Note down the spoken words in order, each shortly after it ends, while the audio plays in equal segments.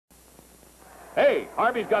Hey,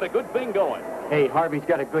 Harvey's got a good thing going. Hey, Harvey's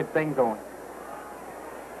got a good thing going.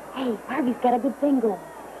 Hey, Harvey's got a good thing going.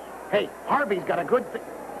 Hey, Harvey's got a good thing.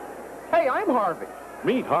 Hey, I'm Harvey.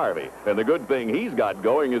 Meet Harvey, and the good thing he's got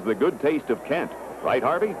going is the good taste of Kent. Right,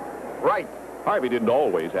 Harvey? Right. Harvey didn't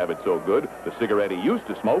always have it so good. The cigarette he used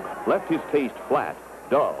to smoke left his taste flat,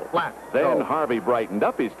 dull. Flat, Then dull. Harvey brightened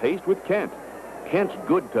up his taste with Kent. Kent's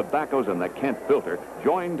good tobaccos and the Kent filter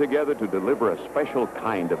join together to deliver a special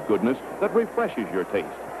kind of goodness that refreshes your taste.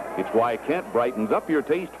 It's why Kent brightens up your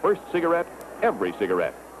taste first cigarette, every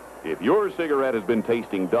cigarette. If your cigarette has been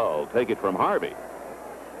tasting dull, take it from Harvey.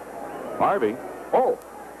 Harvey? Oh,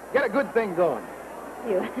 get a good thing going.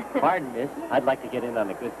 You. Pardon, miss. I'd like to get in on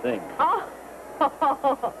a good thing. Oh.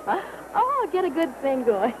 Oh, get a good thing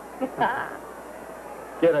going.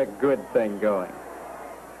 Get a good thing going.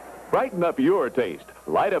 Brighten up your taste.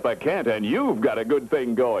 Light up a Kent and you've got a good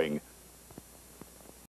thing going.